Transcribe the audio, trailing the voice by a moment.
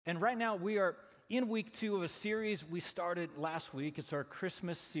And right now we are in week 2 of a series we started last week. It's our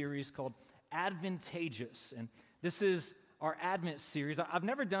Christmas series called Adventageous. And this is our Advent series. I've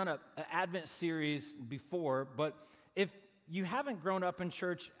never done an Advent series before, but if you haven't grown up in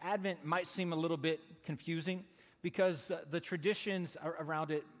church, Advent might seem a little bit confusing because the traditions around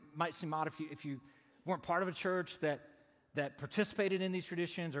it might seem odd if you weren't part of a church that participated in these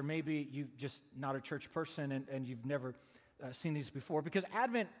traditions, or maybe you're just not a church person and you've never seen these before. Because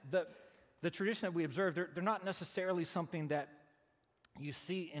Advent, the tradition that we observe, they're not necessarily something that you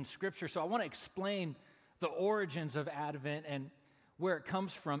see in Scripture. So I want to explain the origins of Advent and where it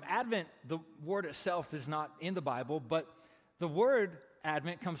comes from. Advent, the word itself is not in the Bible, but the word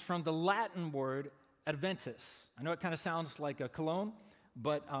Advent comes from the Latin word Adventus. I know it kind of sounds like a cologne,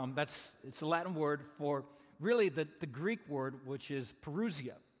 but it's a Latin word for really the Greek word, which is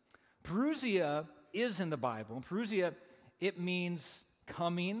parousia. Parousia is in the Bible. Parousia, it means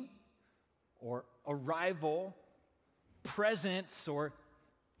coming or arrival, presence, or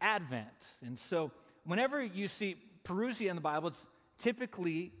advent. And so whenever you see parousia in the Bible, it's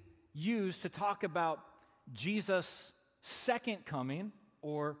typically used to talk about Jesus' second coming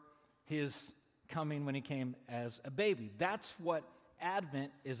or his coming when he came as a baby. That's what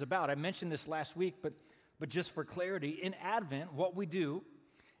Advent is about. I mentioned this last week, but just for clarity, in Advent, what we do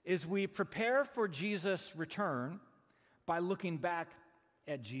is we prepare for Jesus' return by looking back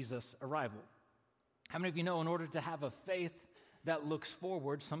at Jesus' arrival. How many of you know in order to have a faith that looks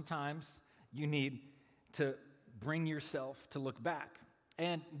forward, sometimes you need to bring yourself to look back?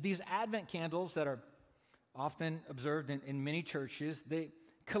 And these Advent candles that are often observed in many churches, they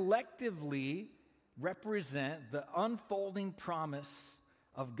collectively represent the unfolding promise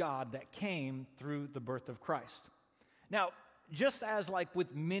of God that came through the birth of Christ. Now, just as like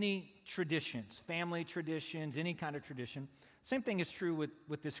with many traditions, family traditions, any kind of tradition, same thing is true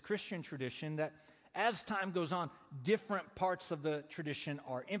with this Christian tradition, that as time goes on, different parts of the tradition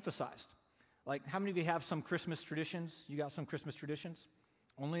are emphasized. Like, how many of you have some Christmas traditions? You got some Christmas traditions?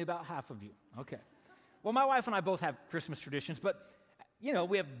 Only about half of you. Okay. Well, my wife and I both have Christmas traditions, but, you know,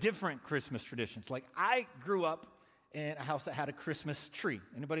 we have different Christmas traditions. Like, I grew up in a house that had a Christmas tree.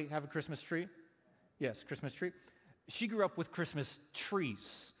 Anybody have a Christmas tree? Yes, Christmas tree. She grew up with Christmas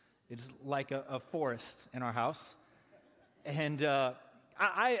trees. It's like a forest in our house. And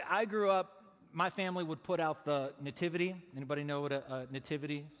I grew up, my family would put out the nativity. Anybody know what a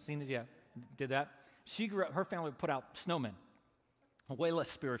nativity scene is? Yeah, did that. She grew up, her family would put out snowmen. Way less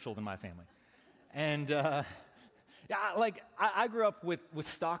spiritual than my family. And I grew up with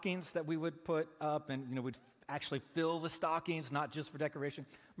stockings that we would put up, and we'd actually fill the stockings, not just for decoration.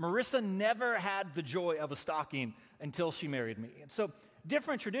 Marissa never had the joy of a stocking until she married me. And so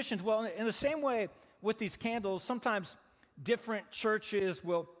different traditions. Well, in the same way with these candles, sometimes different churches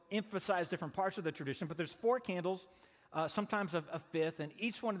will emphasize different parts of the tradition, but there's 4 candles, sometimes a fifth, and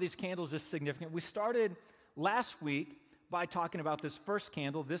each one of these candles is significant. We started last week by talking about this first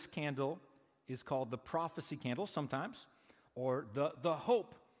candle. This candle is called the prophecy candle sometimes, or the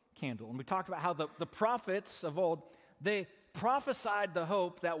hope candle. And we talked about how the prophets of old, they prophesied the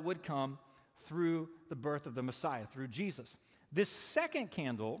hope that would come through the birth of the Messiah, through Jesus. This second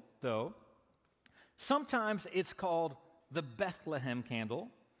candle, though, sometimes it's called the Bethlehem candle.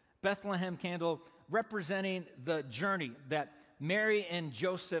 Bethlehem candle representing the journey that Mary and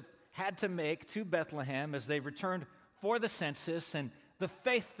Joseph had to make to Bethlehem as they returned for the census, and the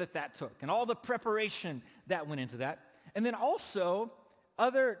faith that took, and all the preparation that went into that. And then also,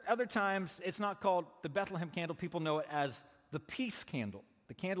 other times, it's not called the Bethlehem candle. People know it as the peace candle,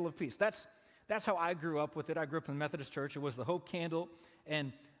 the candle of peace. That's how I grew up with it. I grew up in the Methodist church. It was the hope candle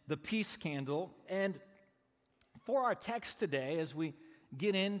and the peace candle. And for our text today, as we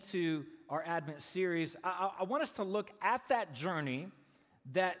get into our Advent series, I want us to look at that journey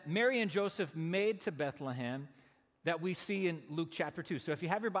that Mary and Joseph made to Bethlehem that we see in Luke chapter 2. So if you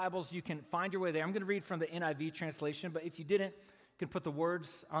have your Bibles, you can find your way there. I'm going to read from the NIV translation, but if you didn't, you can put the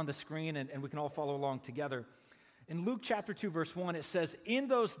words on the screen and we can all follow along together. In Luke chapter 2, verse 1, it says, "In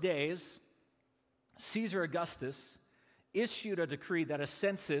those days, Caesar Augustus issued a decree that a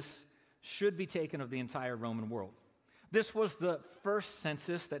census should be taken of the entire Roman world. This was the first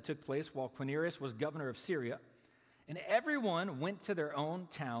census that took place while Quirinius was governor of Syria, and everyone went to their own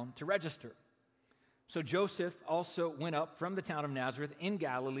town to register. So Joseph also went up from the town of Nazareth in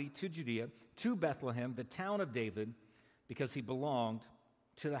Galilee to Judea, to Bethlehem, the town of David, because he belonged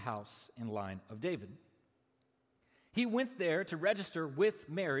to the house and line of David. He went there to register with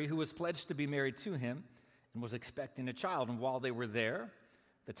Mary, who was pledged to be married to him and was expecting a child. And while they were there,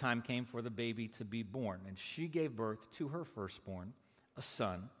 the time came for the baby to be born. And she gave birth to her firstborn, a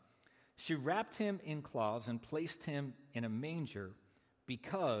son. She wrapped him in cloths and placed him in a manger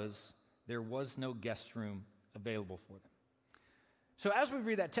because there was no guest room available for them. So as we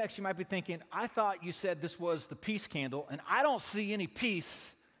read that text, you might be thinking, I thought you said this was the peace candle, and I don't see any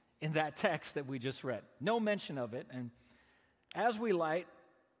peace in that text that we just read. No mention of it. And as we light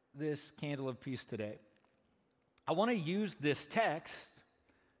this candle of peace today, I want to use this text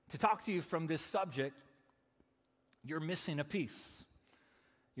to talk to you from this subject. You're missing a piece.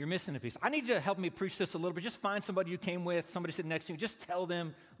 You're missing a piece. I need you to help me preach this a little bit. Just find somebody you came with, somebody sitting next to you. Just tell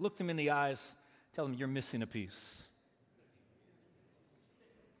them, look them in the eyes, tell them you're missing a piece.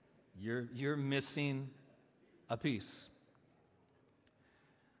 You're missing a piece.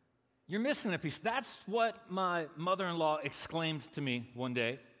 You're missing a piece. That's what my mother-in-law exclaimed to me one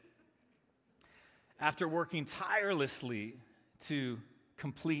day after working tirelessly to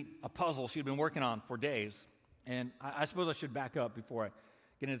complete a puzzle she'd been working on for days. And I suppose I should back up before I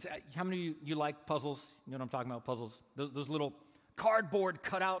get into it. How many of you like puzzles? You know what I'm talking about, puzzles? Those little cardboard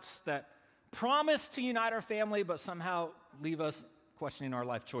cutouts that promise to unite our family but somehow leave us questioning our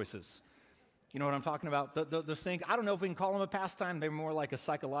life choices. You know what I'm talking about? Those things, I don't know if we can call them a pastime. They're more like a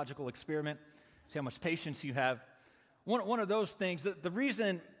psychological experiment. See how much patience you have. One of those things, the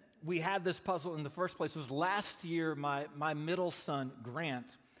reason we had this puzzle in the first place was last year, my middle son, Grant,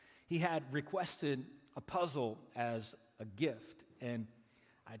 he had requested a puzzle as a gift. And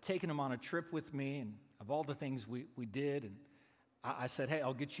I'd taken him on a trip with me, and of all the things we did, and I said, hey,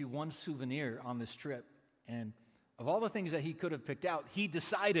 I'll get you one souvenir on this trip. And of all the things that he could have picked out, he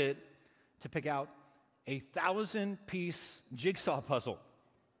decided to pick out a 1,000-piece jigsaw puzzle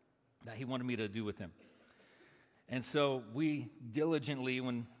that he wanted me to do with him. And so we diligently,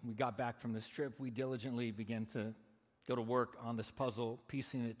 when we got back from this trip, we diligently began to go to work on this puzzle,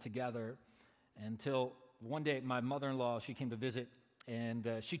 piecing it together, until one day my mother-in-law, she came to visit, and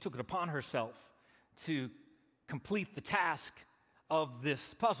she took it upon herself to complete the task of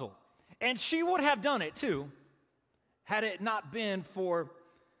this puzzle. And she would have done it too, had it not been for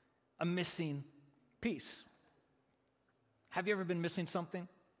a missing piece. Have you ever been missing something?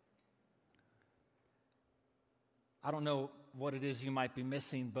 I don't know what it is you might be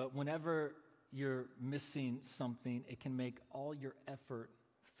missing, but whenever you're missing something, it can make all your effort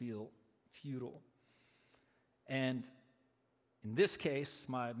feel futile. And in this case,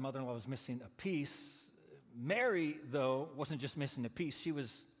 my mother-in-law was missing a piece. Mary, though, wasn't just missing a piece, she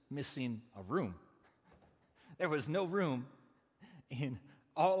was missing a room. There was no room in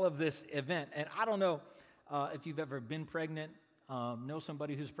all of this event. And I don't know if you've ever been pregnant, know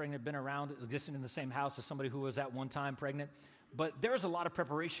somebody who's pregnant, been around, existing in the same house as somebody who was at one time pregnant. But there's a lot of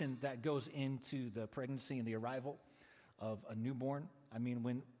preparation that goes into the pregnancy and the arrival of a newborn. I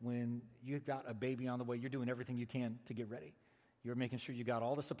mean, when you've got a baby on the way, you're doing everything you can to get ready. You're making sure you got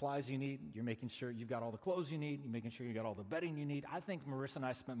all the supplies you need. You're making sure you've got all the clothes you need. You're making sure you got all the bedding you need. I think Marissa and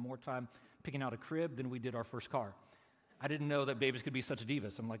I spent more time picking out a crib than we did our first car. I didn't know that babies could be such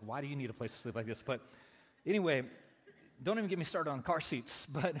divas. I'm like, why do you need a place to sleep like this? But anyway, don't even get me started on car seats.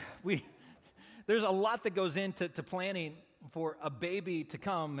 But there's a lot that goes into planning for a baby to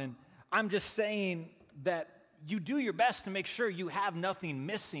come. And I'm just saying that you do your best to make sure you have nothing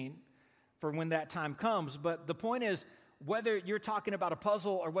missing for when that time comes. But the point is, whether you're talking about a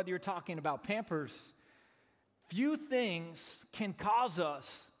puzzle or whether you're talking about Pampers, few things can cause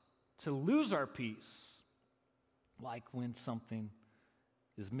us to lose our peace like when something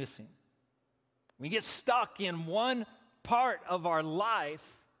is missing. We get stuck in one part of our life,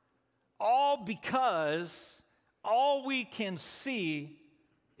 all because all we can see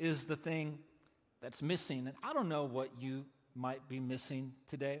is the thing that's missing. And I don't know what you might be missing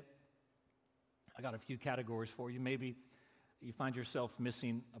today. I got a few categories for you. Maybe you find yourself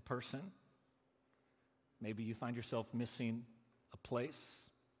missing a person. Maybe you find yourself missing a place.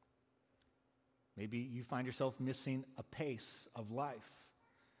 Maybe you find yourself missing a pace of life.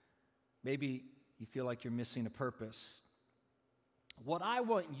 Maybe you feel like you're missing a purpose. What I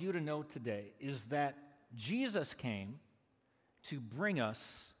want you to know today is that Jesus came to bring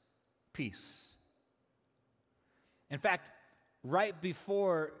us peace. In fact, right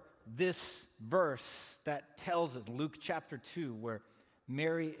before this verse that tells us, Luke chapter 2, where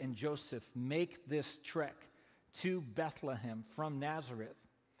Mary and Joseph make this trek to Bethlehem from Nazareth,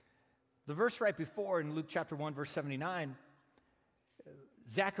 the verse right before in Luke chapter 1, verse 79,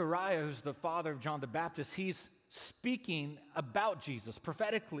 Zechariah, who's the father of John the Baptist, he's speaking about Jesus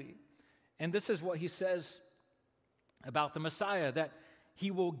prophetically. And this is what he says about the Messiah, that he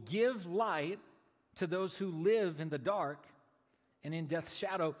will give light to those who live in the dark and in death's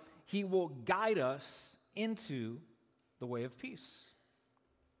shadow. He will guide us into the way of peace.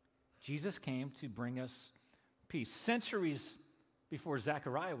 Jesus came to bring us peace. Centuries before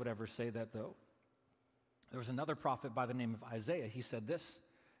Zechariah would ever say that, though, there was another prophet by the name of Isaiah. He said this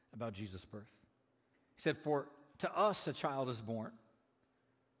about Jesus' birth. He said, "For to us a child is born,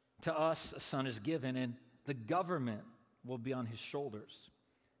 to us a son is given, and the government will be on his shoulders,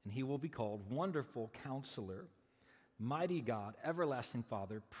 and he will be called Wonderful Counselor, Mighty God, Everlasting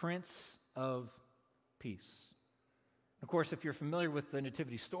Father, Prince of Peace." Of course, if you're familiar with the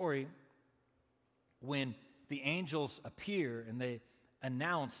nativity story, when the angels appear and they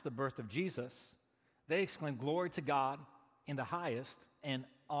announce the birth of Jesus, they exclaim, "Glory to God in the highest, and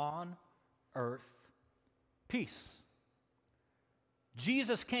on earth, peace."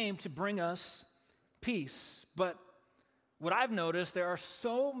 Jesus came to bring us peace, but what I've noticed, there are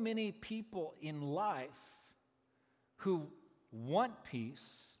so many people in life who want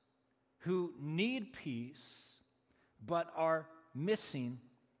peace, who need peace, but are missing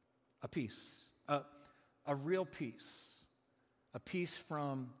a peace, a real peace, a peace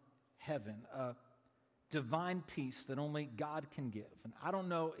from heaven, a divine peace that only God can give. And I don't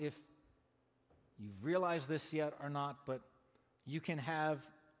know if you've realized this yet or not, but you can have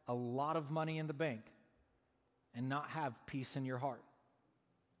a lot of money in the bank and not have peace in your heart.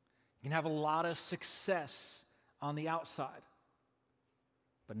 You can have a lot of success on the outside,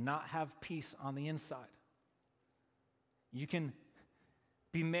 but not have peace on the inside. You can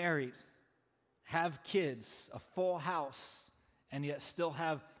be married, have kids, a full house, and yet still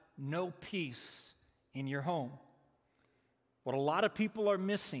have no peace in your home. What a lot of people are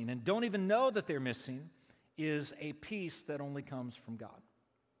missing and don't even know that they're missing is a peace that only comes from God.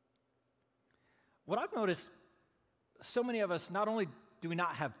 What I've noticed, so many of us, not only do we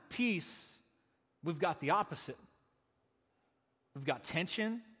not have peace, we've got the opposite. We've got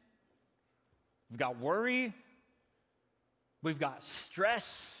tension, we've got worry, we've got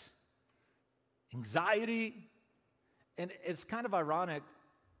stress, anxiety, and it's kind of ironic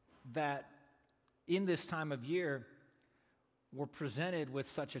that in this time of year, we're presented with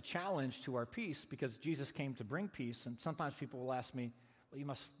such a challenge to our peace because Jesus came to bring peace, and sometimes people will ask me, "Well, you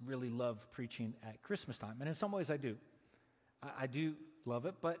must really love preaching at Christmas time," and in some ways I do. I do love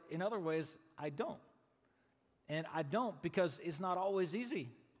it, but in other ways I don't. And I don't because it's not always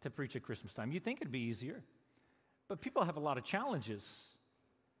easy to preach at Christmas time. You'd think it'd be easier, but people have a lot of challenges.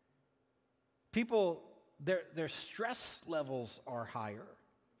 People, their stress levels are higher.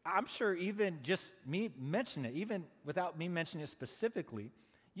 I'm sure even just me mentioning it, even without me mentioning it specifically,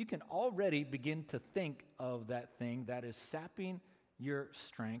 you can already begin to think of that thing that is sapping your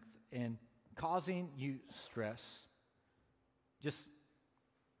strength and causing you stress. Just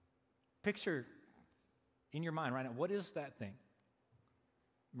picture in your mind right now, what is that thing?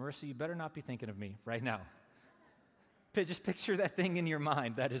 Marissa, you better not be thinking of me right now. Just picture that thing in your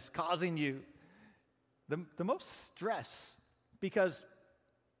mind that is causing you the most stress. Because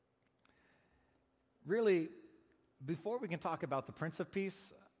really, before we can talk about the Prince of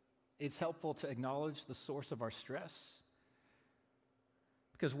Peace, it's helpful to acknowledge the source of our stress.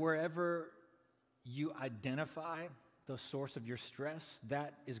 Because wherever you identify the source of your stress,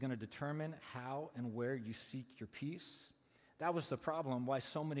 that is going to determine how and where you seek your peace. That was the problem why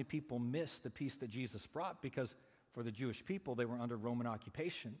so many people missed the peace that Jesus brought, because for the Jewish people, they were under Roman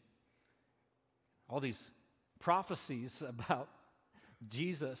occupation. All these prophecies about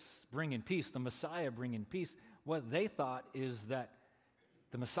Jesus bringing peace, the Messiah bringing peace, what they thought is that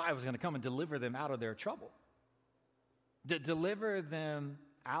the Messiah was going to come and deliver them out of their trouble, deliver them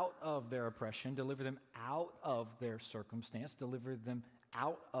out of their oppression, deliver them out of their circumstance, deliver them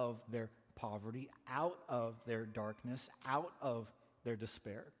out of their poverty, out of their darkness, out of their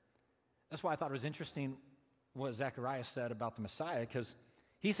despair. That's why I thought it was interesting what Zechariah said about the Messiah, because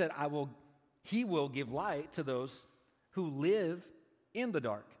he said, he will give light to those who live in the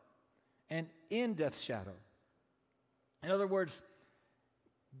dark and in death's shadow. In other words,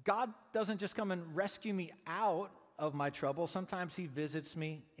 God doesn't just come and rescue me out of my trouble. Sometimes he visits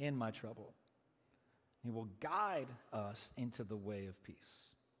me in my trouble. He will guide us into the way of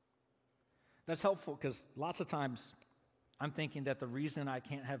peace. That's helpful because lots of times I'm thinking that the reason I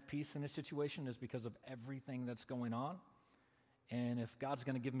can't have peace in this situation is because of everything that's going on. And if God's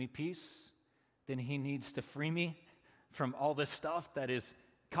going to give me peace, then he needs to free me from all this stuff that is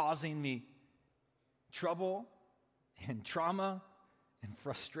causing me trouble and trauma and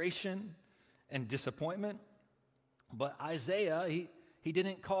frustration and disappointment. But Isaiah, he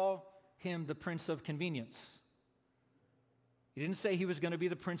didn't call him the Prince of Convenience. He didn't say he was going to be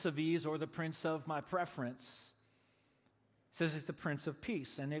the Prince of Ease or the Prince of my preference. He says it's the Prince of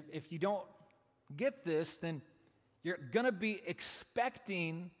Peace. And if you don't get this, then you're going to be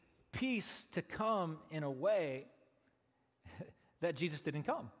expecting peace to come in a way that Jesus didn't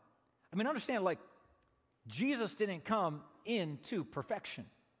come. I mean, understand, like, Jesus didn't come into perfection.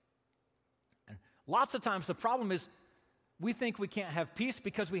 And lots of times the problem is we think we can't have peace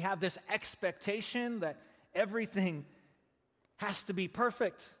because we have this expectation that everything has to be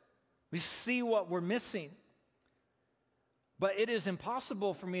perfect. We see what we're missing. But it is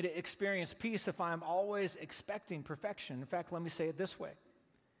impossible for me to experience peace if I'm always expecting perfection. In fact, let me say it this way,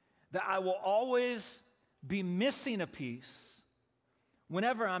 that I will always be missing a piece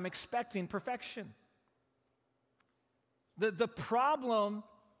whenever I'm expecting perfection. The problem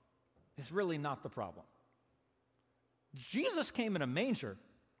is really not the problem. Jesus came in a manger.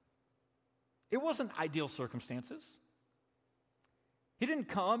 It wasn't ideal circumstances. He didn't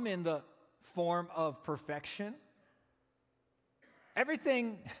come in the form of perfection.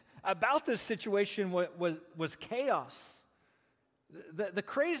 Everything about this situation was chaos. The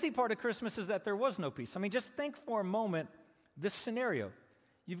crazy part of Christmas is that there was no peace. I mean, just think for a moment this scenario.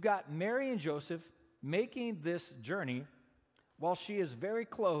 You've got Mary and Joseph making this journey while she is very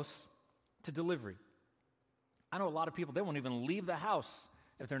close to delivery. I know a lot of people, they won't even leave the house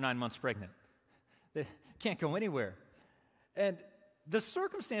if they're 9 months pregnant. They can't go anywhere. And the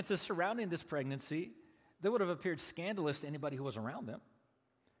circumstances surrounding this pregnancy, they would have appeared scandalous to anybody who was around them.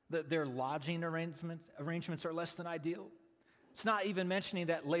 Their lodging arrangements are less than ideal. It's not even mentioning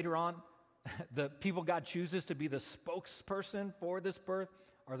that later on, the people God chooses to be the spokesperson for this birth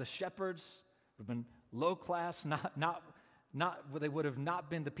are the shepherds who've been low class, they would have not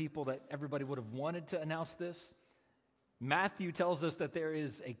been the people that everybody would have wanted to announce this. Matthew tells us that there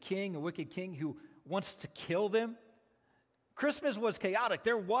is a king, a wicked king, who wants to kill them. Christmas was chaotic.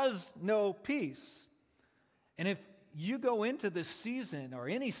 There was no peace. And if you go into this season or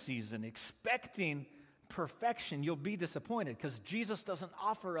any season expecting perfection, you'll be disappointed because Jesus doesn't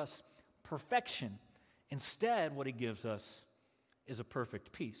offer us perfection. Instead, what he gives us is a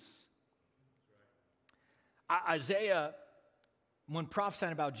perfect peace. Isaiah, when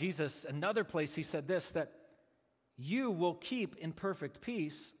prophesying about Jesus, another place he said this, that you will keep in perfect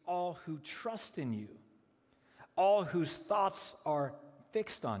peace all who trust in you, all whose thoughts are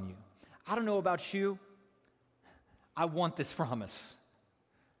fixed on you. I don't know about you. I want this promise.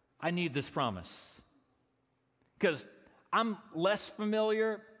 I need this promise. Because I'm less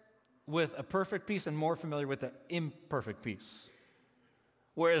familiar with a perfect peace and more familiar with an imperfect peace.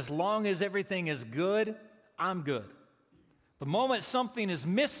 Where as long as everything is good, I'm good. The moment something is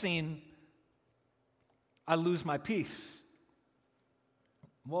missing, I lose my peace.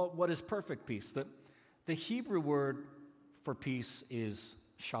 Well, what is perfect peace? The Hebrew word for peace is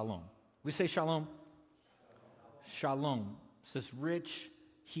shalom. We say shalom? Shalom. It's this rich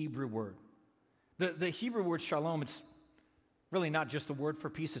Hebrew word. The Hebrew word shalom, it's really not just a word for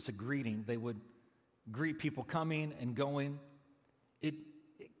peace, it's a greeting. They would greet people coming and going. It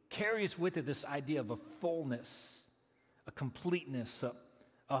carries with it this idea of a fullness, a completeness,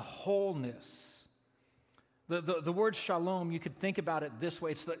 a wholeness. The word shalom, you could think about it this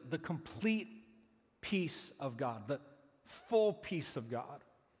way. It's the complete peace of God, the full peace of God.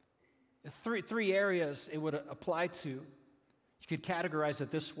 Three areas it would apply to. You could categorize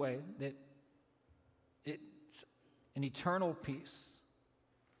it this way, that it's an eternal peace,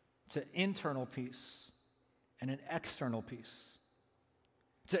 it's an internal peace, and an external peace.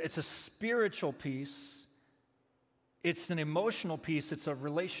 It's a spiritual peace, it's an emotional peace, it's a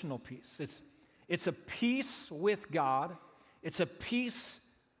relational peace. It's a peace with God, it's a peace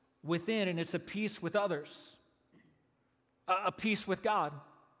within, and it's a peace with others. A peace with God.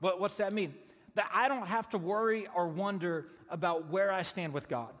 What's that mean? That I don't have to worry or wonder about where I stand with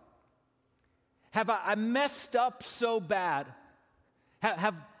God. Have I messed up so bad?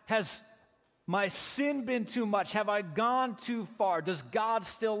 Has my sin been too much? Have I gone too far? Does God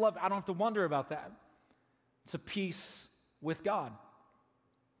still love? I don't have to wonder about that. It's a peace with God.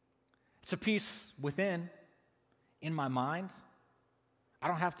 It's a peace within, in my mind. I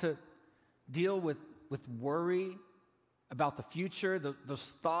don't have to deal with worry about the future,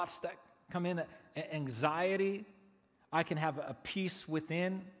 those thoughts that come in, anxiety. I can have a peace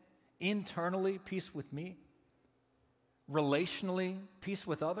within, internally, peace with me, relationally, peace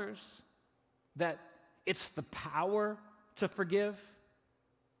with others, that it's the power to forgive.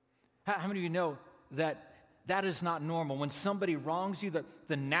 How many of you know that is not normal? When somebody wrongs you,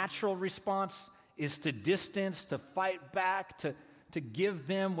 the natural response is to distance, to fight back, to give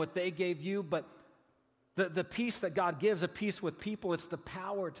them what they gave you, but the peace that God gives, a peace with people, it's the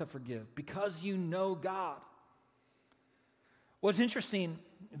power to forgive because you know God. What's interesting,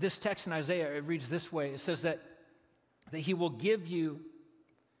 this text in Isaiah, it reads this way. It says that he will give you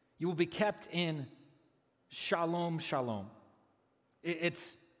You will be kept in shalom, shalom. It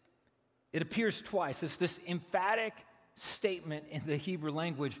appears twice. It's this emphatic statement in the Hebrew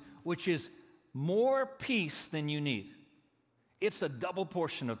language, which is more peace than you need. It's a double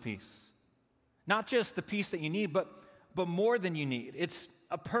portion of peace. Not just the peace that you need, but more than you need. It's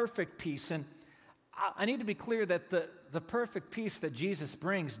a perfect peace. And I need to be clear that the perfect peace that Jesus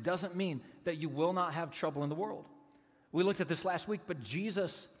brings doesn't mean that you will not have trouble in the world. We looked at this last week, but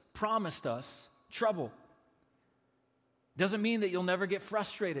Jesus promised us trouble. Doesn't mean that you'll never get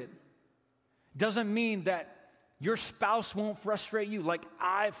frustrated. Doesn't mean that your spouse won't frustrate you like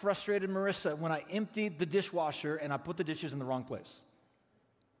I frustrated Marissa when I emptied the dishwasher and I put the dishes in the wrong place.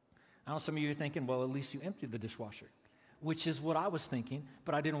 I know some of you are thinking, well, at least you emptied the dishwasher, which is what I was thinking,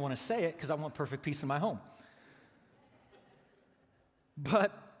 but I didn't want to say it because I want perfect peace in my home.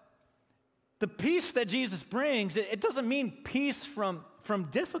 But the peace that Jesus brings, it doesn't mean peace from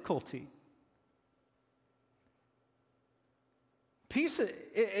difficulty. Peace,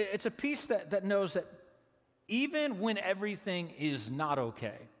 it's a peace that knows that even when everything is not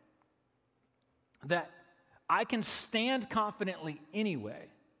okay, that I can stand confidently anyway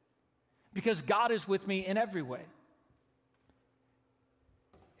because God is with me in every way.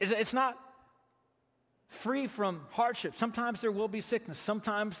 It's not free from hardship. Sometimes there will be sickness.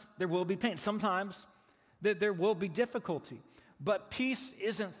 Sometimes there will be pain. Sometimes there will be difficulty. But peace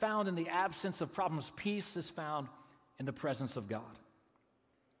isn't found in the absence of problems. Peace is found in the presence of God.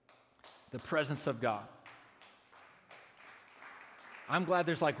 The presence of God. I'm glad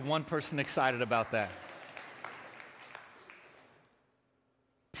there's like one person excited about that.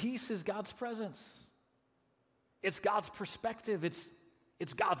 Peace is God's presence. It's God's perspective.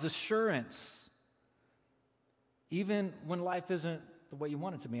 It's God's assurance. Even when life isn't the way you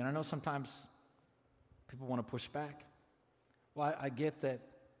want it to be. And I know sometimes people want to push back. Well, I get that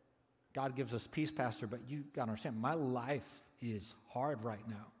God gives us peace, Pastor, but you got to understand, my life is hard right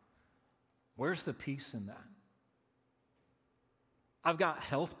now. Where's the peace in that? I've got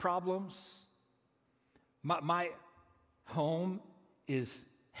health problems. My home is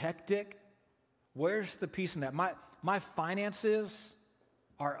hectic. Where's the peace in that? My finances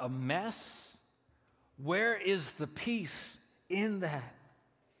are a mess. Where is the peace in that?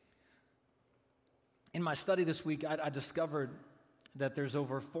 In my study this week, I discovered that there's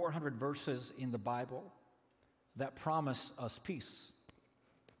over 400 verses in the Bible that promise us peace.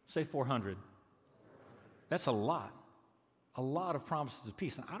 Say 400. That's a lot of promises of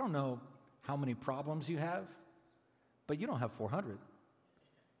peace. And I don't know how many problems you have, but you don't have 400.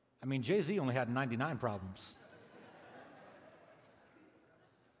 I mean, Jay-Z only had 99 problems.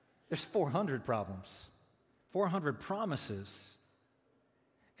 There's 400 problems, 400 promises,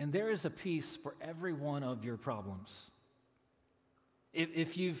 and there is a peace for every one of your problems.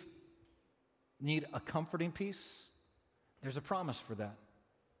 If you need a comforting peace, there's a promise for that.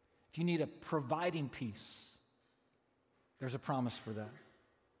 If you need a providing peace, there's a promise for that.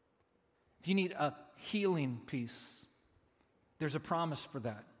 If you need a healing peace, there's a promise for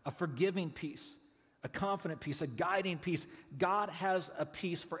that. A forgiving peace, a confident peace, a guiding peace. God has a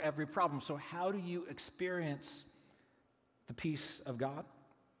peace for every problem. So how do you experience the peace of God?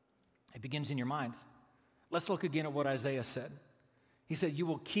 It begins in your mind. Let's look again at what Isaiah said. He said, "You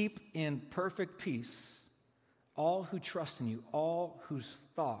will keep in perfect peace all who trust in you, all whose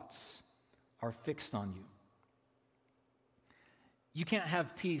thoughts are fixed on you." You can't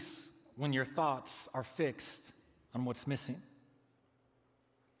have peace when your thoughts are fixed on what's missing.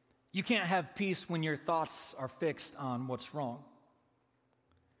 You can't have peace when your thoughts are fixed on what's wrong.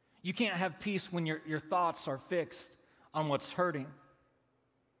 You can't have peace when your thoughts are fixed on what's hurting,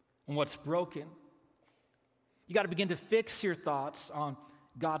 on what's broken. You got to begin to fix your thoughts on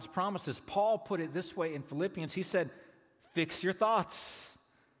God's promises. Paul put it this way in Philippians. He said, fix your thoughts.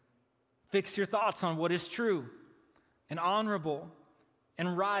 Fix your thoughts on what is true and honorable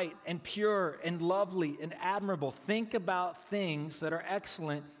and right and pure and lovely and admirable. Think about things that are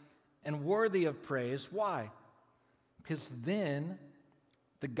excellent and worthy of praise. Why? Because then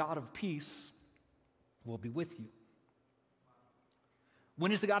the God of peace will be with you.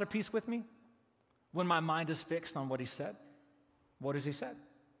 When is the God of peace with me? When my mind is fixed on what he said. What has he said?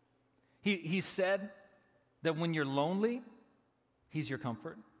 He said that when you're lonely, he's your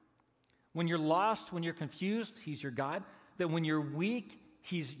comfort. When you're lost, when you're confused, he's your guide. That when you're weak,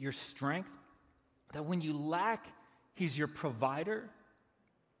 he's your strength. That when you lack, he's your provider.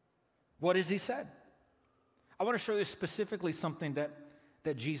 What has he said? I want to show you specifically something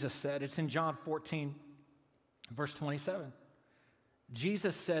that Jesus said. It's in John 14, verse 27.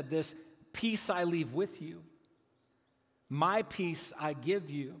 Jesus said this, "Peace I leave with you. My peace I give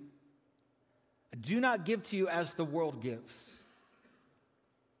you. I do not give to you as the world gives.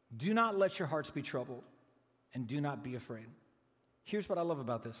 Do not let your hearts be troubled, and do not be afraid. Here's what I love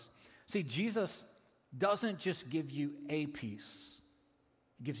about this. See, Jesus doesn't just give you a peace.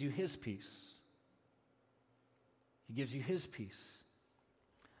 He gives you his peace. He gives you his peace.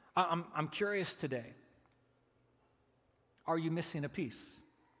 I'm curious today. Are you missing a piece?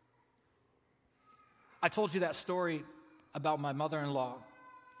 I told you that story about my mother-in-law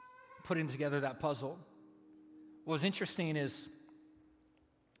putting together that puzzle. What was interesting is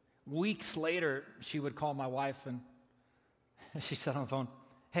weeks later, she would call my wife and she said on the phone,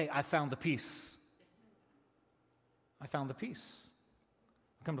 "Hey, I found the piece. I found the piece."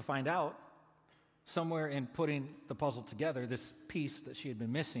 Come to find out, somewhere in putting the puzzle together, this piece that she had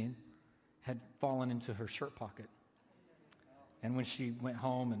been missing had fallen into her shirt pocket. And when she went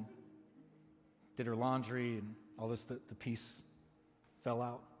home and did her laundry and all this, the piece fell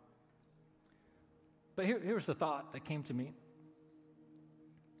out. But here's the thought that came to me.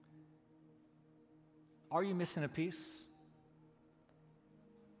 Are you missing a piece?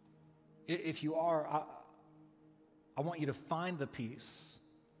 If you are, I want you to find the peace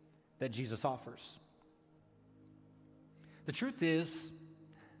that Jesus offers. The truth is,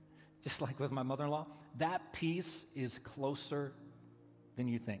 just like with my mother-in-law, that peace is closer than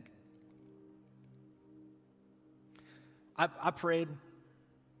you think. I prayed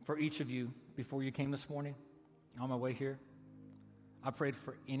for each of you before you came this morning, on my way here. I prayed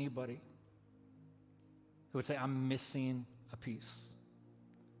for anybody who would say, "I'm missing a piece."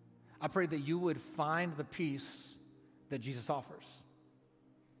 I prayed that you would find the peace that Jesus offers.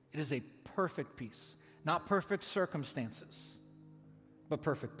 It is a perfect peace, not perfect circumstances, but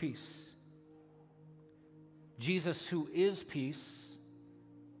perfect peace. Jesus, who is peace,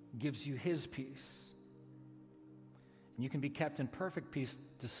 gives you his peace. And you can be kept in perfect peace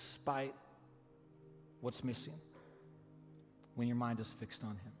despite what's missing when your mind is fixed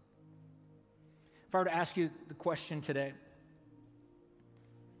on him. If I were to ask you the question today,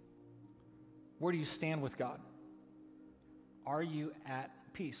 where do you stand with God? Are you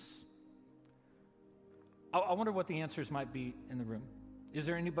at peace? I wonder what the answers might be in the room. Is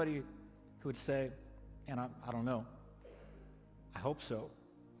there anybody who would say, and I don't know, I hope so.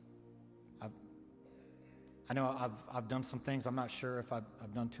 I know I've done some things. I'm not sure if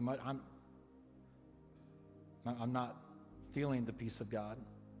I've done too much. I'm not feeling the peace of God.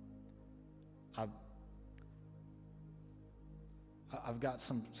 I've got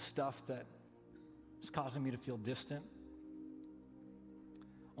some stuff that is causing me to feel distant.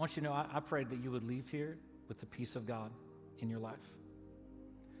 I want you to know, I prayed that you would leave here with the peace of God in your life.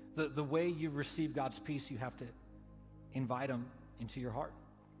 The way you receive God's peace, you have to invite him into your heart.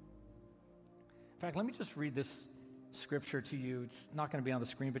 In fact, let me just read this scripture to you. It's not going to be on the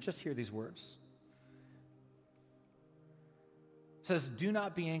screen, but just hear these words. It says, "Do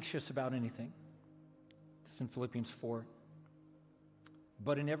not be anxious about anything." It's in Philippians 4.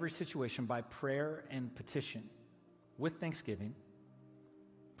 "But in every situation, by prayer and petition, with thanksgiving,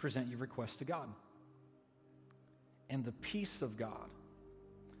 present your requests to God. And the peace of God,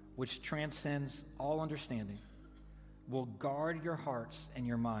 which transcends all understanding, will guard your hearts and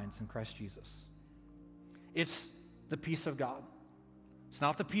your minds in Christ Jesus." It's the peace of God. It's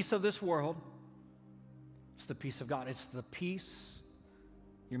not the peace of this world. It's the peace of God. It's the peace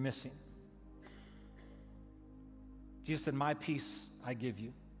you're missing. Jesus said, "My peace I give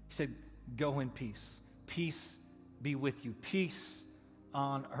you." He said, "Go in peace. Peace be with you. Peace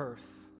on earth